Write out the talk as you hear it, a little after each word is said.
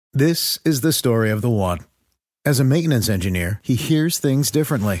This is the story of the one. As a maintenance engineer, he hears things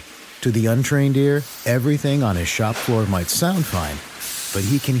differently. To the untrained ear, everything on his shop floor might sound fine, but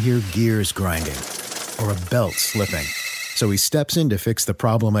he can hear gears grinding or a belt slipping. So he steps in to fix the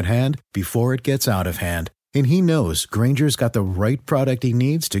problem at hand before it gets out of hand. And he knows Grainger's got the right product he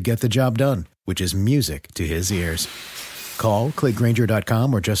needs to get the job done, which is music to his ears. Call, click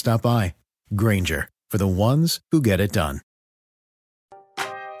Grainger.com, or just stop by. Grainger, for the ones who get it done.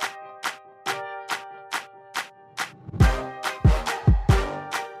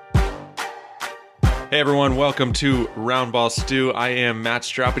 Hey everyone, welcome to Roundball Stew. I am Matt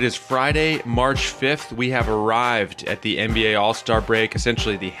Straub. It is Friday, March 5th. We have arrived at the NBA All-Star break,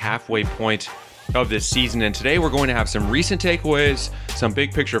 essentially the halfway point of this season. And today we're going to have some recent takeaways, some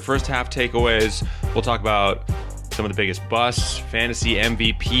big picture first half takeaways. We'll talk about some of the biggest busts, fantasy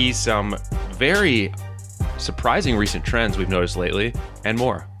MVP, some very surprising recent trends we've noticed lately, and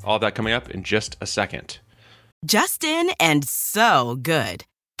more. All of that coming up in just a second. Just in and so good.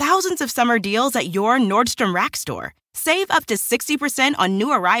 Thousands of summer deals at your Nordstrom Rack store. Save up to 60% on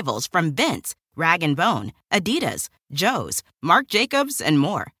new arrivals from Vince, Rag & Bone, Adidas, Joe's, Marc Jacobs, and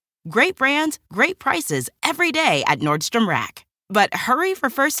more. Great brands, great prices every day at Nordstrom Rack. But hurry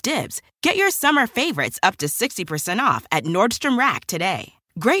for first dibs. Get your summer favorites up to 60% off at Nordstrom Rack today.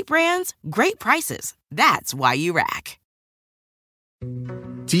 Great brands, great prices. That's why you rack.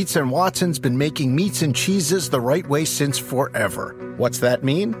 Dietz & Watson's been making meats and cheeses the right way since forever. What's that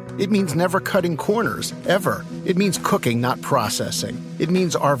mean? It means never cutting corners, ever. It means cooking, not processing. It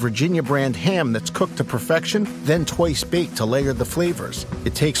means our Virginia brand ham that's cooked to perfection, then twice baked to layer the flavors.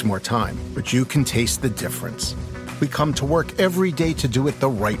 It takes more time, but you can taste the difference. We come to work every day to do it the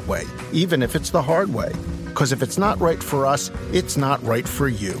right way, even if it's the hard way. Because if it's not right for us, it's not right for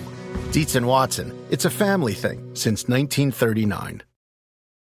you. Dietz & Watson, it's a family thing since 1939.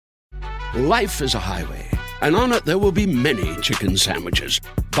 Life is a highway, and on it there will be many chicken sandwiches.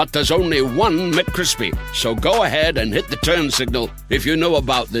 But there's only one McCrispy. So go ahead and hit the turn signal if you know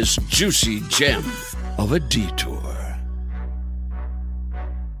about this juicy gem of a detour.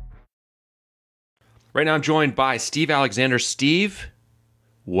 Right now I'm joined by Steve Alexander. Steve,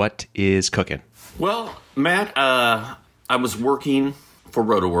 what is cooking? Well, Matt, I was working for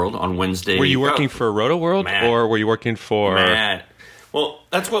RotoWorld on Wednesday. Were you working for RotoWorld, Matt, or were you working for... Matt. Well,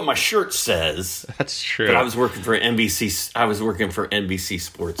 that's what my shirt says. That's true. But I was working for NBC. I was working for NBC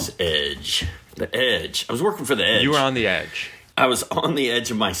Sports Edge. The Edge. I was working for the Edge. You were on the edge. I was on the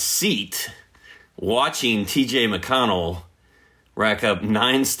edge of my seat watching TJ McConnell rack up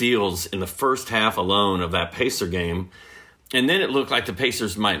 9 steals in the first half alone of that Pacer game. And then it looked like the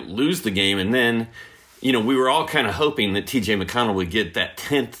Pacers might lose the game. And then, you know, we were all kind of hoping that TJ McConnell would get that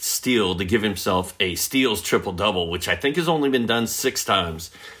 10th steal to give himself a steals triple-double, which I think has only been done 6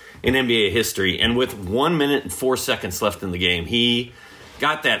 times in NBA history. And with 1 minute and 4 seconds left in the game, he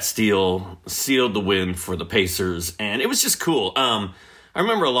got that steal, sealed the win for the Pacers, and it was just cool. I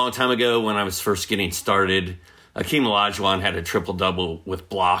remember a long time ago when I was first getting started, Akeem Olajuwon had a triple-double with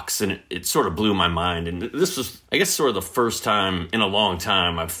blocks, and it sort of blew my mind. And this was, I guess, sort of the first time in a long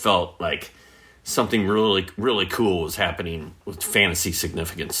time I felt like something really, really cool was happening with fantasy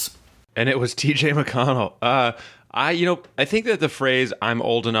significance. And it was TJ McConnell. I think that the phrase "I'm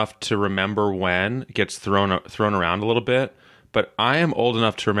old enough to remember when" gets thrown around a little bit, but I am old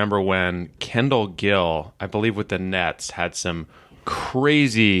enough to remember when Kendall Gill, I believe with the Nets, had some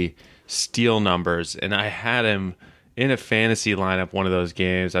crazy steal numbers, and I had him in a fantasy lineup one of those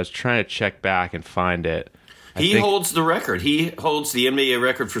games. I was trying to check back and find it. He holds the record. He holds the NBA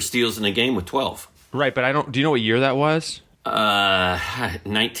record for steals in a game with 12. Right, but do you know what year that was?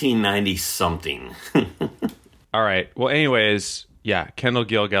 1990 something. All right. Well, anyways, yeah, Kendall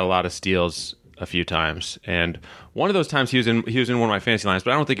Gill got a lot of steals a few times, and one of those times he was in one of my fantasy lines,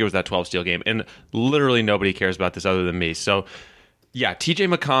 but I don't think it was that 12 steal game. And literally nobody cares about this other than me. So, yeah,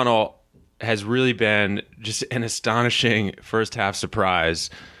 TJ McConnell has really been just an astonishing first half surprise.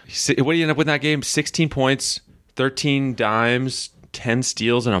 What did he end up with in that game? 16 points, 13 dimes, 10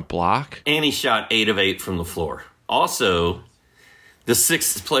 steals, and a block. And he shot 8 of 8 from the floor. Also, the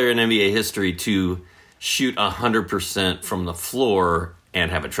 6th player in NBA history to shoot 100% from the floor and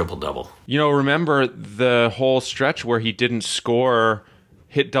have a triple-double. You know, remember the whole stretch where he didn't score,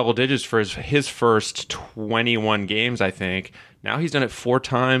 hit double digits for his first 21 games, I think. Now he's done it 4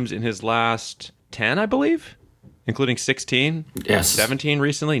 times in his last 10, I believe, including 16, yes, 17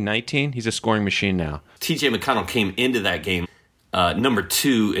 recently, 19. He's a scoring machine now. TJ McConnell came into that game number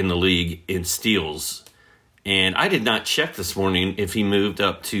 2 in the league in steals. And I did not check this morning if he moved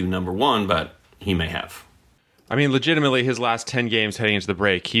up to number 1, but he may have. I mean, legitimately, his last 10 games heading into the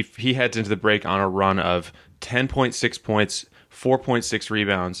break, he heads into the break on a run of 10.6 points, 4.6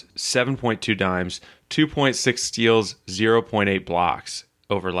 rebounds, 7.2 dimes, 2.6 steals, 0.8 blocks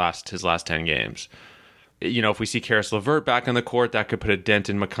over his last 10 games. You know, if we see Karis LeVert back on the court, that could put a dent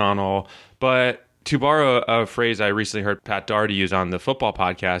in McConnell. But to borrow a phrase I recently heard Pat Daugherty use on the football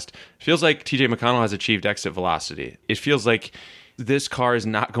podcast, it feels like TJ McConnell has achieved exit velocity. It feels like this car is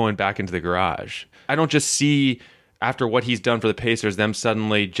not going back into the garage. I don't just see, after what he's done for the Pacers, them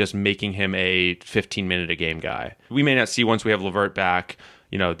suddenly just making him a 15-minute-a-game guy. We may not see once we have LeVert back.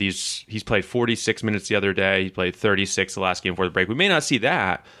 You know, he's played 46 minutes the other day. He played 36 the last game before the break. We may not see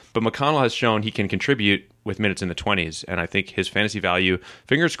that, but McConnell has shown he can contribute with minutes in the 20s, and I think his fantasy value,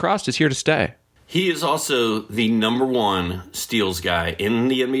 fingers crossed, is here to stay. He is also the number one steals guy in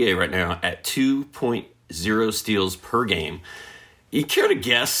the NBA right now at 2.0 steals per game. You care to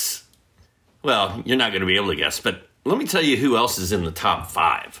guess? Well, you're not going to be able to guess, but let me tell you who else is in the top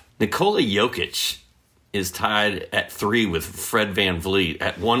 5. Nikola Jokic is tied at 3 with Fred VanVleet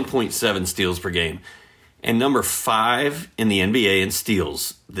at 1.7 steals per game. And number 5 in the NBA in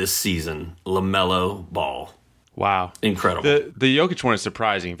steals this season, LaMelo Ball. Wow. Incredible. The Jokic one is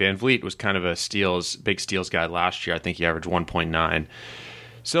surprising. VanVleet was kind of a big steals guy last year. I think he averaged 1.9.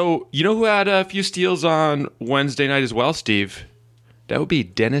 So, you know who had a few steals on Wednesday night as well, Steve? That would be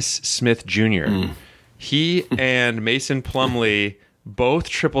Dennis Smith Jr. He and Mason Plumlee both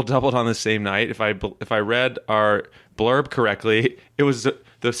triple-doubled on the same night. If I read our blurb correctly, it was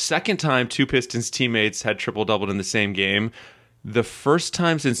the second time two Pistons teammates had triple-doubled in the same game. The first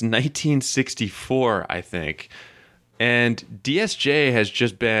time since 1964, I think. And DSJ has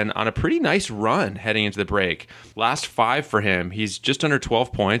just been on a pretty nice run heading into the break. Last 5 for him, he's just under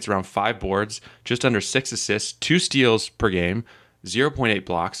 12 points, around 5 boards, just under 6 assists, 2 steals per game, 0.8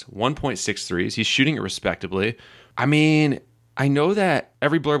 blocks, 1.6 threes. He's shooting it respectably. I mean, I know that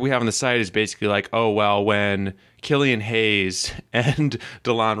every blurb we have on the site is basically like, oh, well, when Killian Hayes and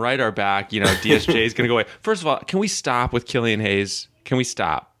DeLon Wright are back, you know, DSJ is going to go away. First of all, can we stop with Killian Hayes? Can we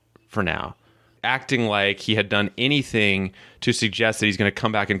stop for now? Acting like he had done anything to suggest that he's going to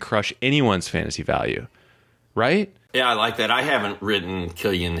come back and crush anyone's fantasy value, right? Yeah, I like that. I haven't written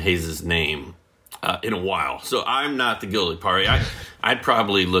Killian Hayes' name in a while, so I'm not the guilty party. I'd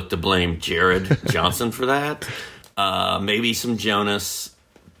probably look to blame Jared Johnson for that. Maybe some Jonas,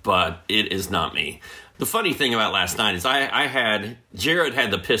 but it is not me. The funny thing about last night is Jared had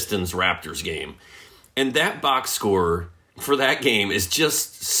the Pistons-Raptors game, and that box score for that game is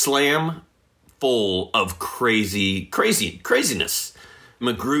just slam full of craziness.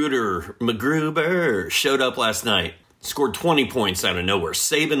 McGruber showed up last night, scored 20 points out of nowhere.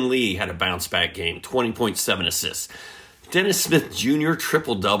 Saban Lee had a bounce-back game, 20.7 assists. Dennis Smith Jr.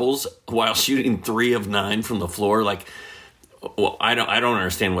 triple-doubles while shooting 3 of 9 from the floor. Like, well, I don't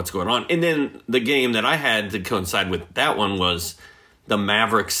understand what's going on. And then the game that I had to coincide with that one was the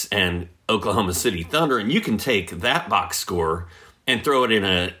Mavericks and Oklahoma City Thunder. And you can take that box score and throw it in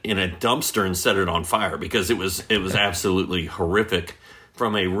a dumpster and set it on fire, because it was absolutely horrific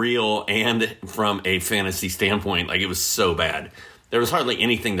from a real and from a fantasy standpoint. Like, it was so bad. There was hardly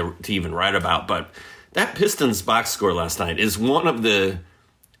anything to even write about, but that Pistons box score last night is one of the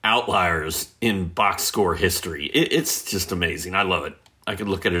outliers in box score history. It's just amazing. I love it. I could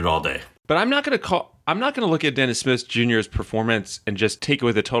look at it all day. But I'm not going to look at Dennis Smith Jr.'s performance and just take it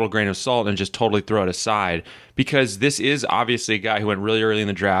with a total grain of salt and just totally throw it aside, because this is obviously a guy who went really early in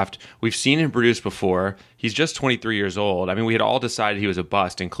the draft. We've seen him produce before. He's just 23 years old. I mean, we had all decided he was a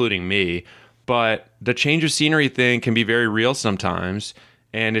bust, including me, but the change of scenery thing can be very real sometimes,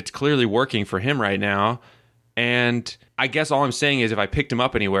 and it's clearly working for him right now. And I guess all I'm saying is if I picked him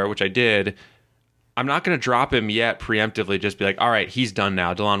up anywhere, which I did, I'm not going to drop him yet preemptively, just be like, all right, he's done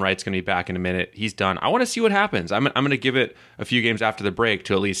now. DeLon Wright's going to be back in a minute. He's done. I want to see what happens. I'm going to give it a few games after the break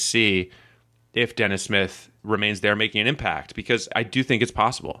to at least see if Dennis Smith remains there making an impact, because I do think it's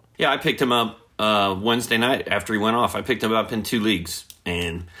possible. Yeah, I picked him up Wednesday night after he went off. I picked him up in 2 leagues.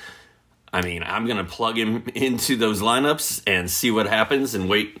 And, I mean, I'm going to plug him into those lineups and see what happens and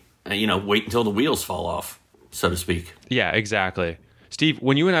wait until the wheels fall off, so to speak. Yeah, exactly. Steve,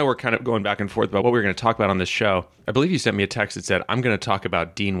 when you and I were kind of going back and forth about what we were going to talk about on this show, I believe you sent me a text that said, I'm going to talk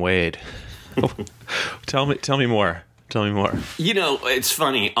about Dean Wade. Tell me more. Tell me more. You know, it's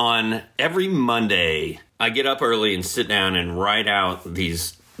funny. On every Monday, I get up early and sit down and write out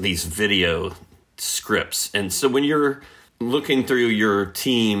these video scripts. And so when you're looking through your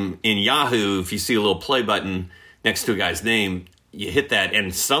team in Yahoo, if you see a little play button next to a guy's name, you hit that.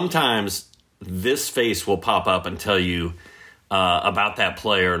 And sometimes this face will pop up and tell you, about that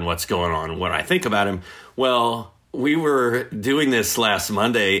player and what's going on and what I think about him. Well, we were doing this last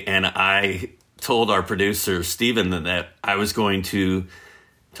Monday, and I told our producer, Steven, that I was going to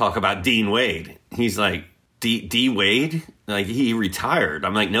talk about Dean Wade. He's like, D Wade? Like, he retired.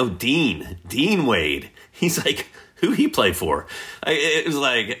 I'm like, no, Dean Wade. He's like, who he played for? It was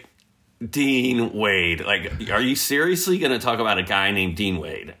like, Dean Wade. Like, are you seriously going to talk about a guy named Dean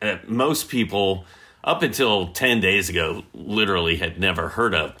Wade? Most people, up until 10 days ago, literally had never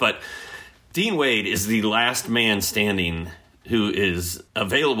heard of. But Dean Wade is the last man standing who is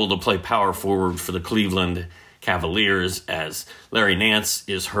available to play power forward for the Cleveland Cavaliers, as Larry Nance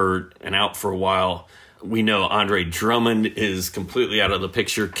is hurt and out for a while. We know Andre Drummond is completely out of the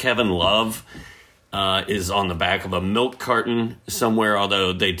picture. Kevin Love is on the back of a milk carton somewhere,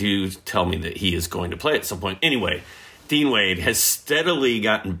 although they do tell me that he is going to play at some point. Anyway, Dean Wade has steadily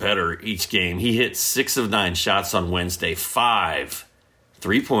gotten better each game. He hit 6 of 9 shots on Wednesday, 5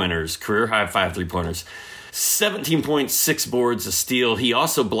 3-pointers, career high 5 3-pointers, 17 points, 6 boards, a steal. He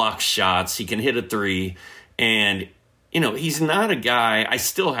also blocks shots. He can hit a 3. And, he's not a guy, I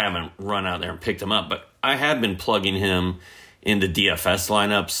still haven't run out there and picked him up, but I have been plugging him into DFS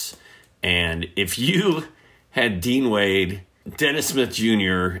lineups. And if you had Dean Wade, Dennis Smith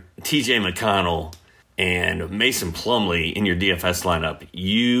Jr., TJ McConnell, and Mason Plumlee in your DFS lineup,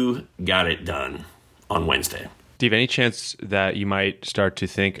 you got it done on Wednesday. Steve, any chance that you might start to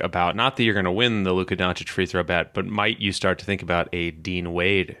think about, not that you're going to win the Luka Doncic free throw bet, but might you start to think about a Dean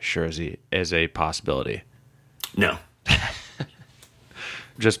Wade jersey as a possibility? No.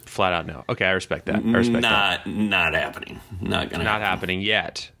 Just flat out no. Okay, I respect that. Not happening. Not going to happen. Not happening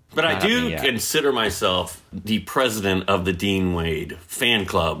yet. But I do consider myself the president of the Dean Wade fan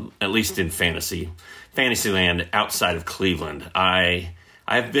club, at least in Fantasyland outside of Cleveland.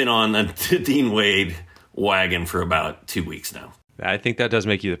 I've been on the Dean Wade wagon for about 2 weeks now. I think that does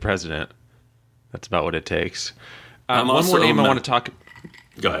make you the president. That's about what it takes. One more name I want to talk.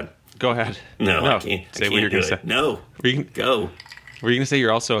 Go ahead. Go ahead. No, I can't. Say what you're going to say. No. Go. Were you going to say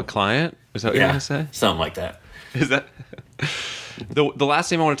you're also a client? Is that what you're going to say? Something like that. Is that... The last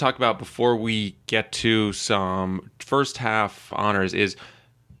thing I want to talk about before we get to some first half honors is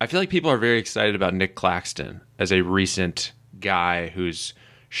I feel like people are very excited about Nick Claxton as a recent guy who's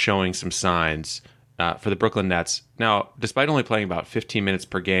showing some signs for the Brooklyn Nets. Now, despite only playing about 15 minutes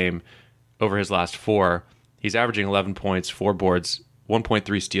per game over his last 4, he's averaging 11 points, 4 boards,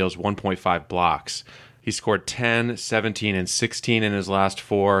 1.3 steals, 1.5 blocks. He scored 10, 17, and 16 in his last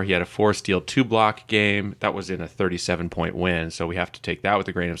 4. He had a 4-steal, 2-block game. That was in a 37-point win, so we have to take that with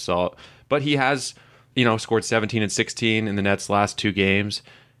a grain of salt. But he has, scored 17 and 16 in the Nets' last 2 games.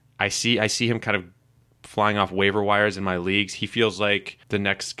 I see him kind of flying off waiver wires in my leagues. He feels like the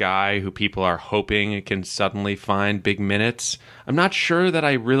next guy who people are hoping can suddenly find big minutes. I'm not sure that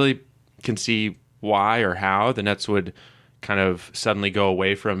I really can see why or how the Nets would kind of suddenly go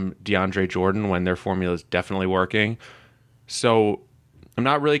away from DeAndre Jordan when their formula is definitely working. So I'm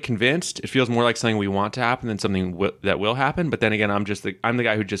not really convinced. It feels more like something we want to happen than something that will happen. But then again, I'm the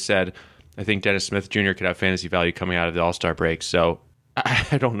guy who just said I think Dennis Smith Jr. could have fantasy value coming out of the All-Star break. So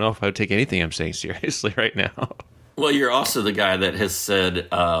I don't know if I would take anything I'm saying seriously right now. Well, you're also the guy that has said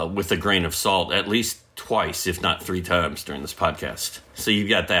with a grain of salt at least twice, if not 3 times during this podcast. So you've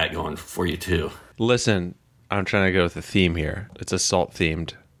got that going for you too. Listen, I'm trying to go with a theme here. It's a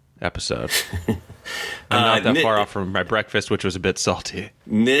salt-themed episode. I'm not that far off from my breakfast, which was a bit salty.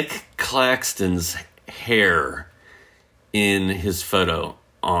 Nick Claxton's hair in his photo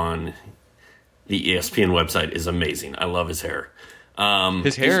on the ESPN website is amazing. I love his hair.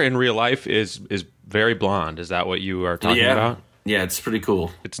 His hair in real life is very blonde. Is that what you are talking about? Yeah, it's pretty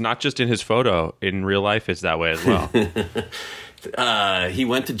cool. It's not just in his photo. In real life, it's that way as well. He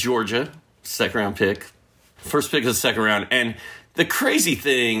went to Georgia, 2nd-round pick. First pick of the 2nd round. And the crazy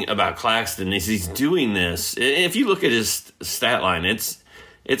thing about Claxton is he's doing this. If you look at his stat line,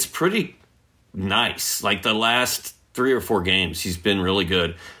 it's pretty nice. Like the last 3 or 4 games, he's been really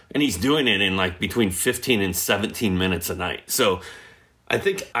good. And he's doing it in like between 15 and 17 minutes a night. So I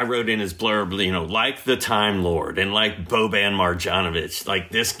think I wrote in his blurb, like the Time Lord and like Boban Marjanovic. Like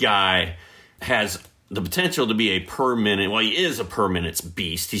this guy has the potential to be a per minute. Well, he is a per minutes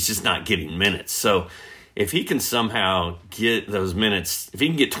beast. He's just not getting minutes. So if he can somehow get those minutes, if he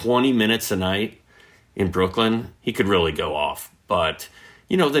can get 20 minutes a night in Brooklyn, he could really go off. But,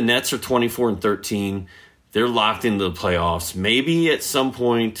 the Nets are 24-13. They're locked into the playoffs. Maybe at some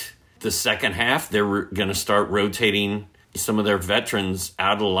point, the second half, they're going to start rotating some of their veterans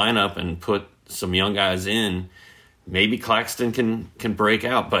out of the lineup and put some young guys in. Maybe Claxton can break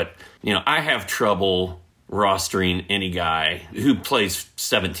out. But, I have trouble rostering any guy who plays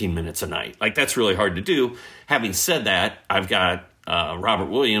 17 minutes a night. Like, that's really hard to do. Having said that, I've got Robert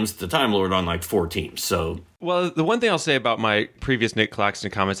Williams, the Time Lord, on like 4 teams. So, well, the one thing I'll say about my previous Nick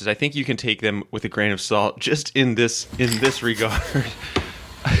Claxton comments is I think you can take them with a grain of salt just in this regard.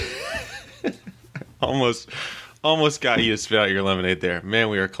 Almost got you to spit out your lemonade there. Man,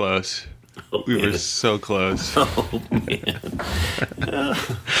 we were close. We were so close. Oh, man.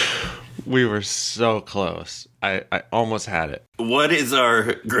 We were so close. I almost had it. What is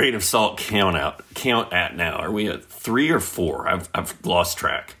our grain of salt count at now? Are we at 3 or 4? I've lost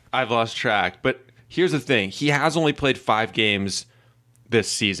track. I've lost track. But here's the thing. He has only played 5 games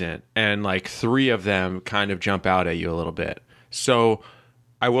this season, and like 3 of them kind of jump out at you a little bit. So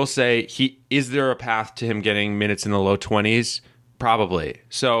I will say, is there a path to him getting minutes in the low 20s? Probably.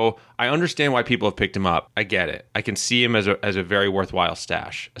 So I understand why people have picked him up. I get it. I can see him as a very worthwhile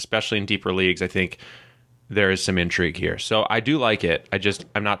stash, especially in deeper leagues. I think there is some intrigue here. So I do like it.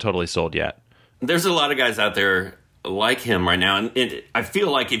 I'm not totally sold yet. There's a lot of guys out there like him right now. And I feel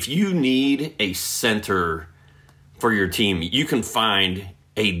like if you need a center for your team, you can find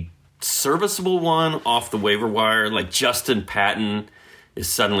a serviceable one off the waiver wire. Like Justin Patton is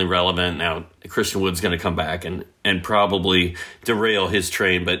suddenly relevant. Now, Christian Wood's going to come back and probably derail his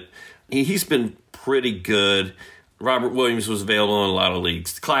train, but he's been pretty good. Robert Williams was available in a lot of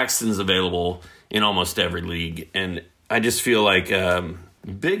leagues. Claxton's available in almost every league. And I just feel like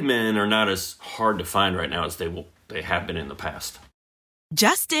big men are not as hard to find right now as they have been in the past.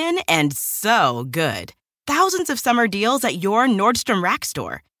 Justin and so good. Thousands of summer deals at your Nordstrom Rack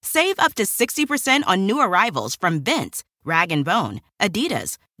store. Save up to 60% on new arrivals from Vince, Rag & Bone,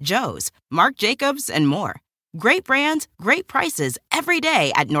 Adidas, Joe's, Marc Jacobs, and more. Great brands, great prices every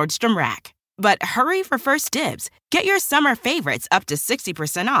day at Nordstrom Rack. But hurry for first dibs. Get your summer favorites up to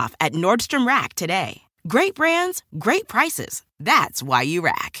 60% off at Nordstrom Rack today. Great brands, great prices. That's why you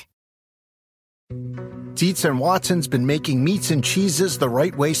rack. Dietz & Watson's been making meats and cheeses the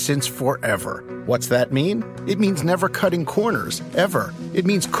right way since forever. What's that mean? It means never cutting corners, ever. It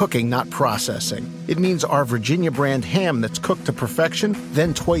means cooking, not processing. It means our Virginia brand ham that's cooked to perfection,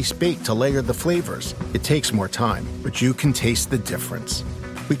 then twice baked to layer the flavors. It takes more time, but you can taste the difference.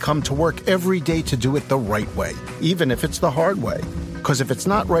 We come to work every day to do it the right way, even if it's the hard way. Because if it's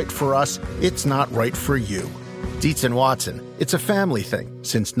not right for us, it's not right for you. Dietz & Watson, it's a family thing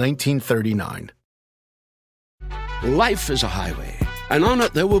since 1939. Life is a highway, and on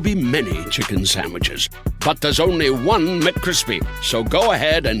it there will be many chicken sandwiches. But there's only one McCrispy. So go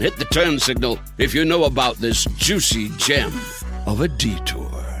ahead and hit the turn signal if you know about this juicy gem of a detour.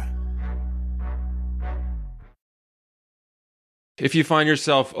 If you find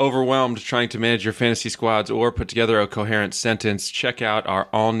yourself overwhelmed trying to manage your fantasy squads or put together a coherent sentence, check out our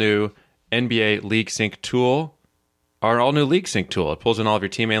all-new NBA League Sync tool. Our all-new League Sync tool. It pulls in all of your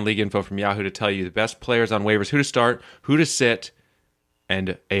team and league info from Yahoo to tell you the best players on waivers, who to start, who to sit,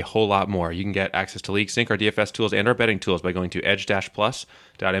 and a whole lot more. You can get access to League Sync, our DFS tools, and our betting tools by going to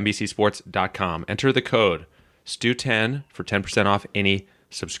edge-plus.nbcsports.com. Enter the code STU10 for 10% off any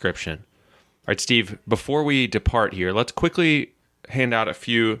subscription. All right, Steve, before we depart here, let's quickly hand out a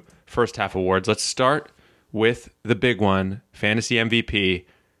few first half awards. Let's start with the big one, Fantasy MVP.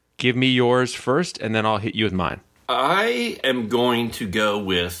 Give me yours first, and then I'll hit you with mine. I am going to go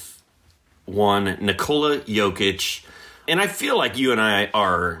with one, Nikola Jokic. And I feel like you and I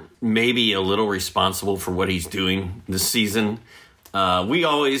are maybe a little responsible for what he's doing this season. We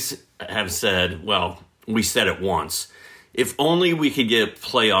always have said, well, we said it once, if only we could get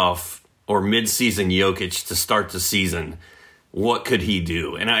playoff or mid-season Jokic to start the season, what could he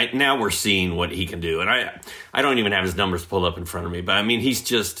do? And now we're seeing what he can do. And I don't even have his numbers pulled up in front of me, but I mean, he's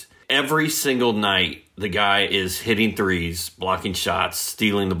just... Every single night, the guy is hitting threes, blocking shots,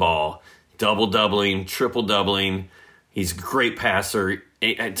 stealing the ball, double-doubling, triple-doubling. He's a great passer.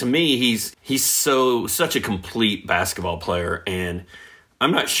 To me, he's such a complete basketball player, and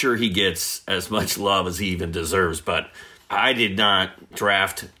I'm not sure he gets as much love as he even deserves, but I did not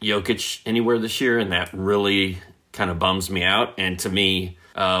draft Jokic anywhere this year, and that really kind of bums me out. And to me,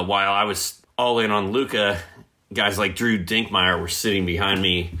 while I was all in on Luka, guys like Drew Dinkmeyer were sitting behind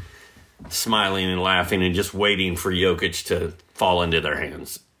me, smiling and laughing and just waiting for Jokic to fall into their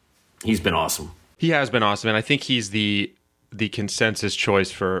hands. He's been awesome. He has been awesome, and I think he's the consensus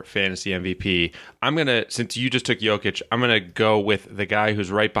choice for fantasy MVP. Since you just took Jokic, I'm going to go with the guy who's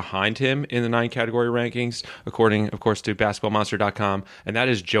right behind him in the 9 category rankings, according, of course, to basketballmonster.com, and that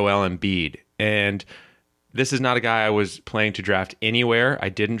is Joel Embiid. And this is not a guy I was planning to draft anywhere. I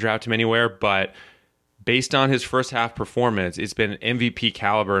didn't draft him anywhere, but based on his first half performance, it's been MVP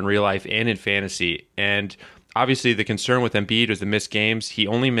caliber in real life and in fantasy. And obviously the concern with Embiid was the missed games. He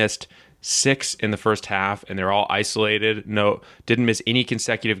only missed 6 in the first half, and they're all isolated. Didn't miss any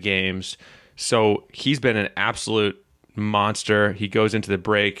consecutive games. So he's been an absolute monster. He goes into the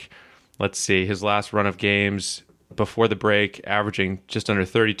break. Let's see, his last run of games before the break, averaging just under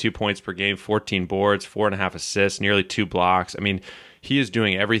 32 points per game, 14 boards, 4.5 assists, nearly 2 blocks. I mean, he is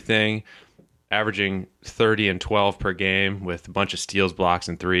doing everything, averaging 30 and 12 per game with a bunch of steals, blocks,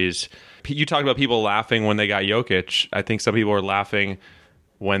 and threes. You talked about people laughing when they got Jokic. I think some people were laughing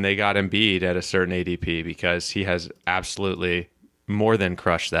when they got Embiid at a certain ADP because he has absolutely more than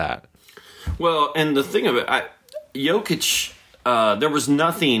crushed that. Well, and the thing of it, Jokic, there was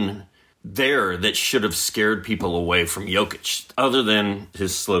nothing there that should have scared people away from Jokic other than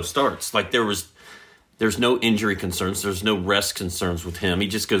his slow starts. Like there's no injury concerns. There's no rest concerns with him. He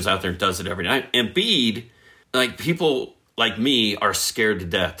just goes out there and does it every night. Embiid, like people like me are scared to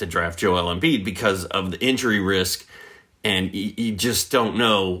death to draft Joel Embiid because of the injury risk, and you just don't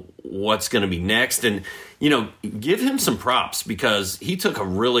know what's going to be next. And, give him some props because he took a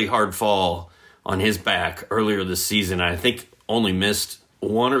really hard fall on his back earlier this season. I think only missed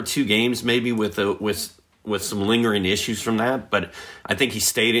 1 or 2 games maybe with some lingering issues from that. But I think he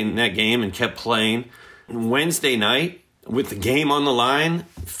stayed in that game and kept playing. Wednesday night, with the game on the line,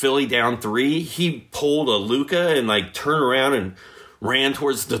 Philly down 3, he pulled a Luka and turned around and ran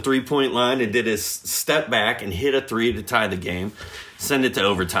towards the 3-point line and did his step back and hit a 3 to tie the game, send it to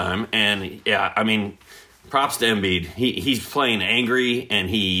overtime. And yeah, I mean, props to Embiid. He's playing angry and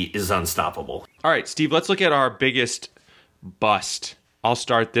he is unstoppable. All right, Steve, let's look at our biggest bust. I'll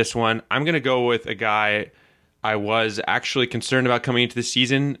start this one. I'm going to go with a guy I was actually concerned about coming into the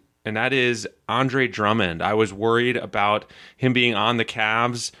season, and that is Andre Drummond. I was worried about him being on the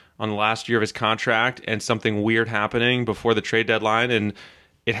Cavs on the last year of his contract and something weird happening before the trade deadline, and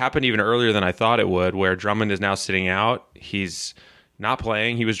it happened even earlier than I thought it would, where Drummond is now sitting out. He's not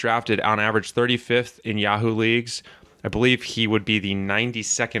playing. He was drafted on average 35th in Yahoo leagues. I believe he would be the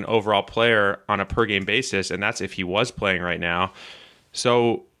 92nd overall player on a per-game basis, and that's if he was playing right now.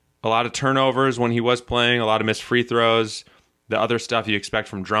 So a lot of turnovers when he was playing, a lot of missed free throws, the other stuff you expect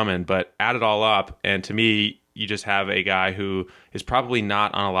from Drummond, but add it all up, and to me, you just have a guy who is probably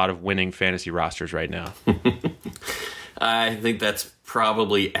not on a lot of winning fantasy rosters right now. I think that's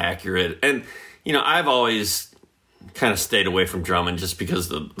probably accurate. And, I've always kind of stayed away from Drummond just because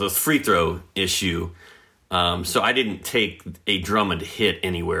the free throw issue. So I didn't take a Drummond hit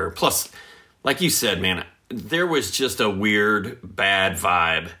anywhere. Plus, like you said, man, there was just a weird, bad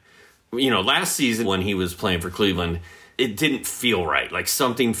vibe. Last season when he was playing for Cleveland, it didn't feel right. Like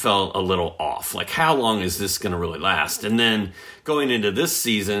something felt a little off. Like how long is this going to really last? And then going into this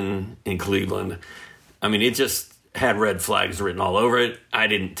season in Cleveland, I mean, it just had red flags written all over it. I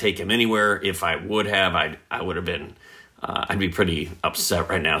didn't take him anywhere. If I would have, I would have been, I'd be pretty upset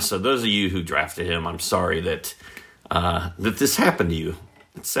right now. So those of you who drafted him, I'm sorry that this happened to you.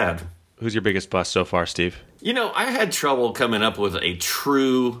 It's sad. Who's your biggest bust so far, Steve? I had trouble coming up with a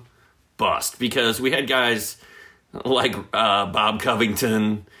true bust because we had guys like Bob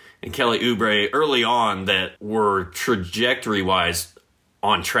Covington and Kelly Oubre early on that were trajectory-wise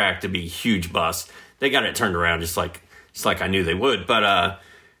on track to be huge busts. They got it turned around just like I knew they would. But,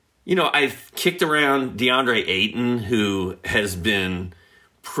 I've kicked around DeAndre Ayton, who has been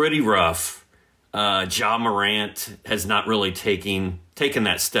pretty rough. Ja Morant has not really taken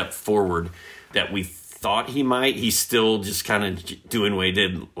that step forward that we thought he might. He's still just kind of doing what he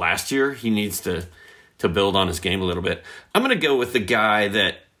did last year. He needs to build on his game a little bit. I'm going to go with the guy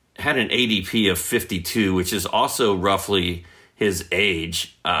that had an ADP of 52, which is also roughly his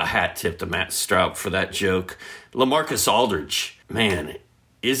age. Hat tip to Matt Stroud for that joke. LaMarcus Aldridge. Man,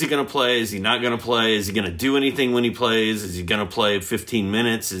 is he going to play? Is he not going to play? Is he going to do anything when he plays? Is he going to play 15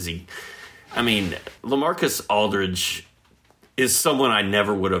 minutes? LaMarcus Aldridge is someone I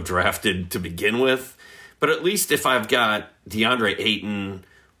never would have drafted to begin with. But at least if I've got DeAndre Ayton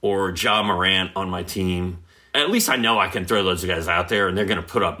or Ja Morant on my team, at least I know I can throw those guys out there and they're going to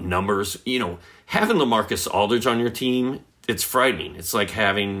put up numbers. Having LaMarcus Aldridge on your team, it's frightening. It's like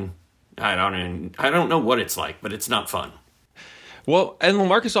having, I don't know what it's like, but it's not fun. Well, and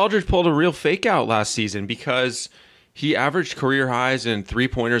LaMarcus Aldridge pulled a real fake out last season because he averaged career highs in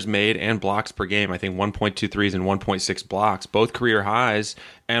three-pointers made and blocks per game. I think 1.2 threes and 1.6 blocks, both career highs.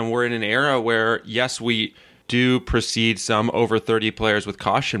 And we're in an era where, yes, we do proceed some over 30 players with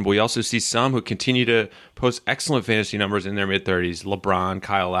caution, but we also see some who continue to post excellent fantasy numbers in their mid-30s, LeBron,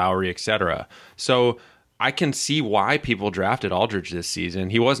 Kyle Lowry, etc. So I can see why people drafted Aldridge this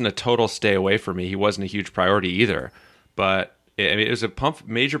season. He wasn't a total stay away for me. He wasn't a huge priority either. But it was a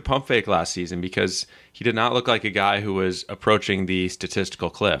major pump fake last season because he did not look like a guy who was approaching the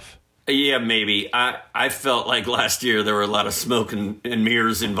statistical cliff. Yeah, maybe. I felt like last year there were a lot of smoke and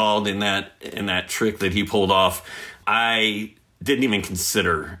mirrors involved in that trick that he pulled off. I didn't even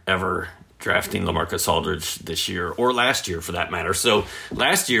consider ever drafting LaMarcus Aldridge this year, or last year for that matter. So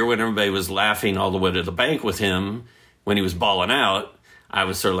last year when everybody was laughing all the way to the bank with him when he was balling out, I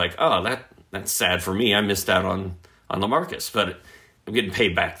was sort of like, oh, that's sad for me. I missed out on LaMarcus, but I'm getting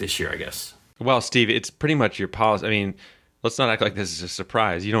paid back this year, I guess. Well, Steve, it's pretty much your policy. I mean, let's not act like this is a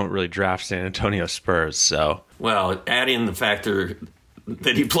surprise. You don't really draft San Antonio Spurs, so. Well, add in the factor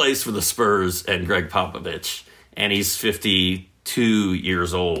that he plays for the Spurs and Greg Popovich, and he's 52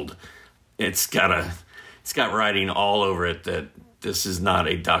 years old. It's got writing all over it that this is not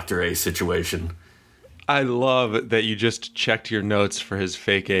a Dr. A situation. I love that you just checked your notes for his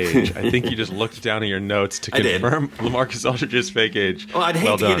fake age. I think you just looked down at your notes to confirm LaMarcus Aldridge's fake age. Well, I'd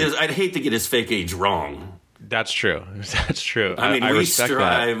hate to get his fake age wrong. That's true. That's true. I mean,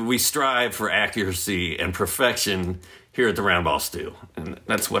 we we strive for accuracy and perfection here at the Roundball Stew, and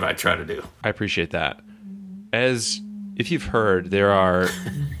that's what I try to do. I appreciate that. As if you've heard, there are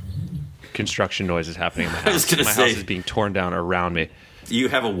construction noises happening in my house. I was going to say, house is being torn down around me. You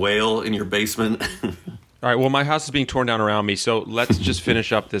have a whale in your basement? All right, well, my house is being torn down around me, so let's just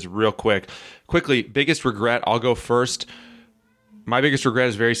finish up this real quickly. Biggest regret, I'll go first. My biggest regret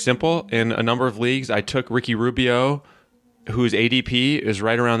is very simple. In a number of leagues, I took Ricky Rubio, whose ADP is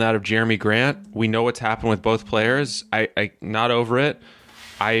right around that of Jeremy Grant. We know what's happened with both players. I not over it.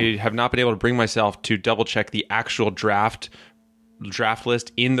 I have not been able to bring myself to double check the actual draft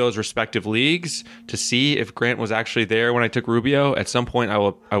list in those respective leagues to see if Grant was actually there when I took Rubio. At some point, I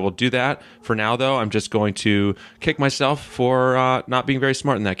will do that. For now, though, I'm just going to kick myself for not being very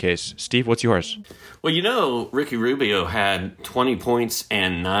smart in that case. Steve, what's yours? Well, Ricky Rubio had 20 points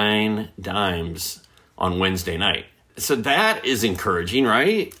and 9 dimes on Wednesday night. So that is encouraging,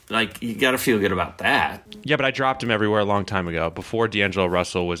 right? Like, you got to feel good about that. Yeah, but I dropped him everywhere a long time ago, before D'Angelo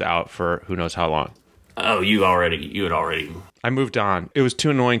Russell was out for who knows how long. Oh, you had already. I moved on. It was too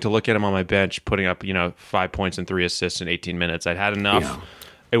annoying to look at him on my bench, putting up, 5 points and 3 assists in 18 minutes. I'd had enough. Yeah.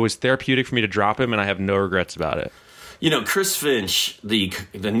 It was therapeutic for me to drop him, and I have no regrets about it. Chris Finch, the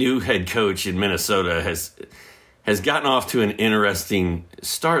new head coach in Minnesota, has gotten off to an interesting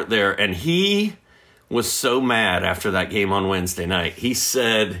start there, and he was so mad after that game on Wednesday night. He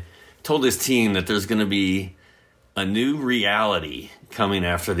told his team that there's going to be a new reality coming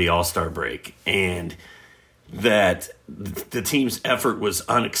after the All-Star break, and that the team's effort was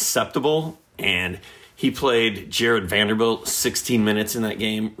unacceptable, and he played Jared Vanderbilt 16 minutes in that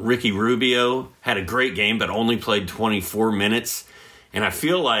game. Ricky Rubio had a great game, but only played 24 minutes, and I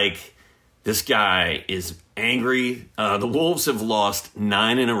feel like this guy is angry. The Wolves have lost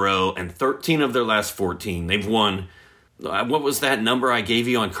 9 in a row, and 13 of their last 14. They've won. What was that number I gave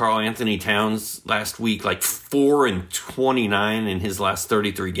you on Karl Anthony Towns last week? Like 4-29 in his last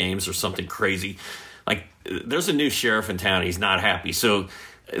 33 games or something crazy. Like, there's a new sheriff in town. He's not happy. So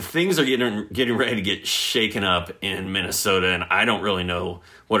things are getting ready to get shaken up in Minnesota, and I don't really know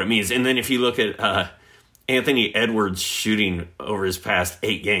what it means. And then if you look at Anthony Edwards shooting over his past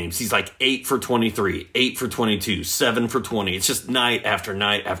 8 games, he's like 8 for 23, 8 for 22, 7 for 20. It's just night after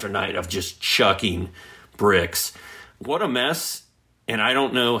night after night of just chucking bricks. What a mess. And I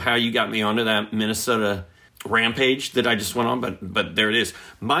don't know how you got me onto that Minnesota rampage that I just went on, but there it is.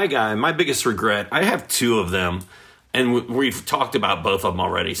 My guy, my biggest regret, I have 2 of them, and we've talked about both of them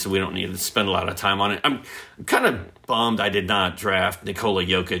already, so we don't need to spend a lot of time on it. I'm kind of bummed I did not draft Nikola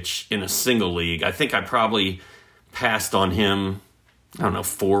Jokic in a single league. I think I probably passed on him, I don't know,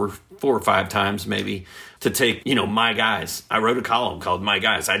 4 or 5 times maybe, to take, my guys. I wrote a column called My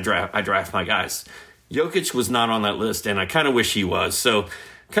Guys. I draft my guys. Jokic was not on that list, and I kind of wish he was. So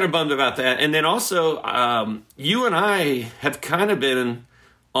kind of bummed about that. And then also, you and I have kind of been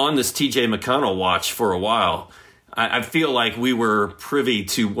on this TJ McConnell watch for a while. I feel like we were privy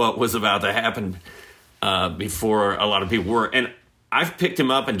to what was about to happen before a lot of people were. And I've picked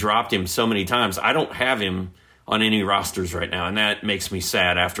him up and dropped him so many times. I don't have him on any rosters right now, and that makes me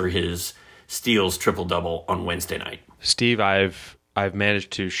sad after his steals triple-double on Wednesday night. Steve, I've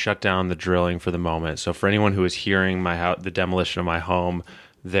managed to shut down the drilling for the moment. So for anyone who is hearing the demolition of my home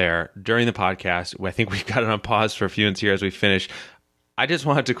there during the podcast, I think we've got it on pause for a few minutes here as we finish. I just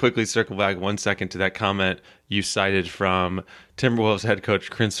wanted to quickly circle back 1 second to that comment you cited from Timberwolves head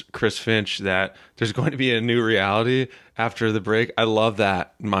coach Chris Finch that there's going to be a new reality after the break. I love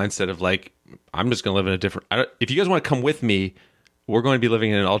that mindset of like, I'm just going to live in a different. If you guys want to come with me, we're going to be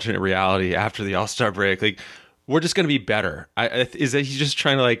living in an alternate reality after the All-Star break. Like, we're just going to be better. Is that he's just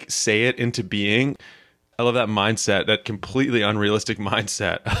trying to like say it into being? I love that mindset, that completely unrealistic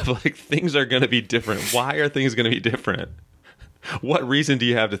mindset of like things are going to be different. Why are things going to be different? What reason do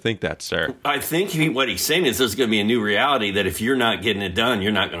you have to think that, sir? I think what he's saying is there's going to be a new reality that if you're not getting it done,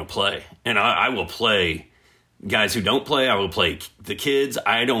 you're not going to play. And I will play guys who don't play. I will play the kids.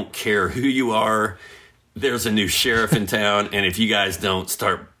 I don't care who you are. There's a new sheriff in town, and if you guys don't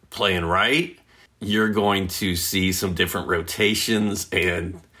start playing right, you're going to see some different rotations,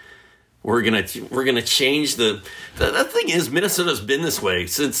 and we're gonna change the thing is, Minnesota's been this way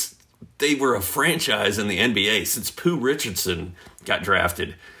since they were a franchise in the NBA, since Pooh Richardson got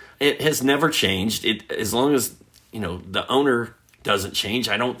drafted. It has never changed. As long as the owner doesn't change,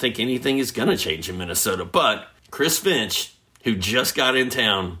 I don't think anything is gonna change in Minnesota. But Chris Finch, who just got in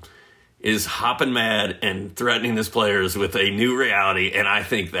town, is hopping mad and threatening his players with a new reality, and I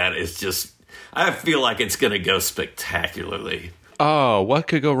think that is just, I feel like it's going to go spectacularly. Oh, what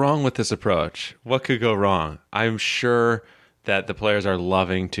could go wrong with this approach? What could go wrong? I'm sure that the players are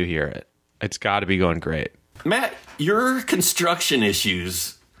loving to hear it. It's got to be going great. Matt, your construction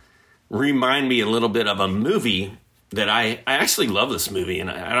issues remind me a little bit of a movie that I actually love this movie, and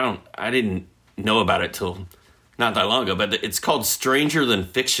I didn't know about it till not that long ago, but it's called Stranger Than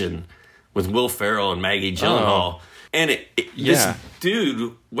Fiction, with Will Ferrell and Maggie Gyllenhaal. Oh. And this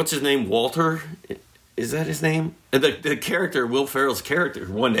dude, what's his name? Walter? Is that his name? The character, Will Ferrell's character,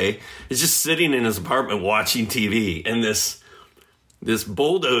 one day is just sitting in his apartment watching TV, and this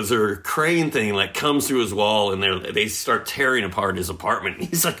bulldozer crane thing like comes through his wall, and they start tearing apart his apartment. And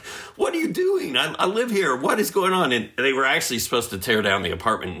he's like, "What are you doing? I live here. What is going on?" And they were actually supposed to tear down the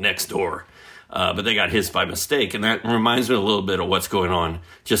apartment next door. But they got his by mistake, and that reminds me a little bit of what's going on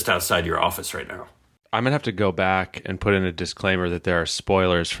just outside your office right now. I'm going to have to go back and put in a disclaimer that there are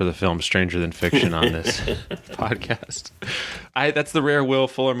spoilers for the film Stranger Than Fiction on this podcast. That's the rare Will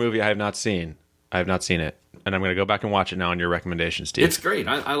Fuller movie I have not seen. I have not seen it, and I'm going to go back and watch it now on your recommendation, Steve. It's great.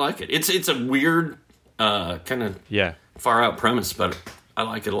 I like it. It's a weird kind of far-out premise, but I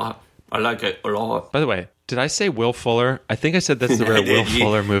like it a lot. I like it a lot. By the way, did I say Will Fuller? I think I said that's the rare Will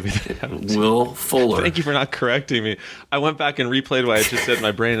Fuller movie. Will Fuller. Thank you for not correcting me. I went back and replayed what I just said in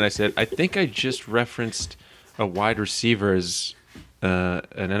my brain, and I said, I think I just referenced a wide receiver's, an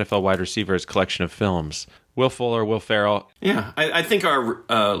NFL wide receiver's collection of films. Will Fuller, Will Ferrell. Yeah, I think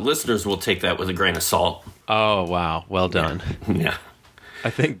our listeners will take that with a grain of salt. Oh, wow. Well done. Yeah. I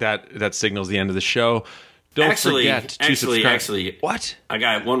think that signals the end of the show. Don't forget to subscribe. Actually, what? I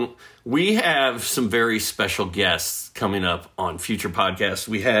got one. We have some very special guests coming up on future podcasts.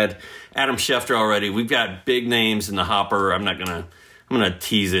 We had Adam Schefter already. We've got big names in the hopper. I'm gonna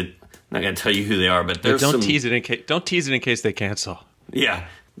tease it. I'm not gonna tell you who they are, but don't tease it in case they cancel. Yeah,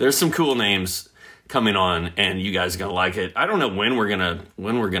 there's some cool names coming on, and you guys are gonna like it. I don't know when we're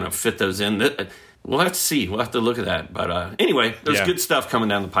gonna fit those in. We'll have to see. We'll have to look at that. But anyway, there's good stuff coming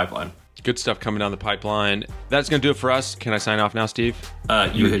down the pipeline. Good stuff coming down the pipeline. That's going to do it for us. Can I sign off now, Steve?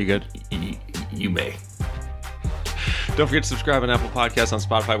 You good? You may. Don't forget to subscribe on Apple Podcasts, on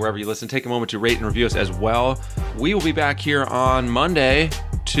Spotify, wherever you listen. Take a moment to rate and review us as well. We will be back here on Monday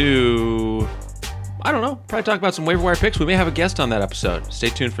to, I don't know, probably talk about some waiver wire picks. We may have a guest on that episode. Stay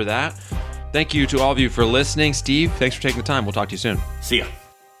tuned for that. Thank you to all of you for listening. Steve, thanks for taking the time. We'll talk to you soon. See ya.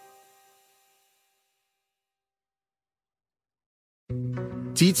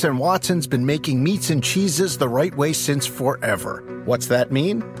 Dietz & Watson's been making meats and cheeses the right way since forever. What's that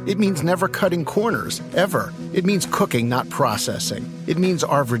mean? It means never cutting corners, ever. It means cooking, not processing. It means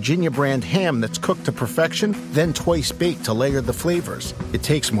our Virginia brand ham that's cooked to perfection, then twice baked to layer the flavors. It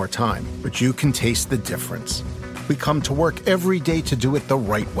takes more time, but you can taste the difference. We come to work every day to do it the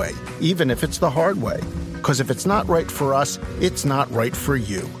right way, even if it's the hard way. Because if it's not right for us, it's not right for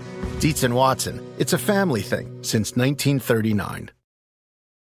you. Dietz & Watson, it's a family thing since 1939.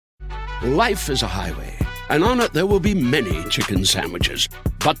 Life is a highway, and on it there will be many chicken sandwiches.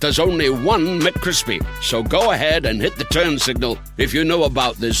 But there's only one McCrispy. So go ahead and hit the turn signal if you know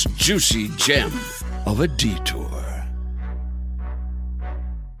about this juicy gem of a detour.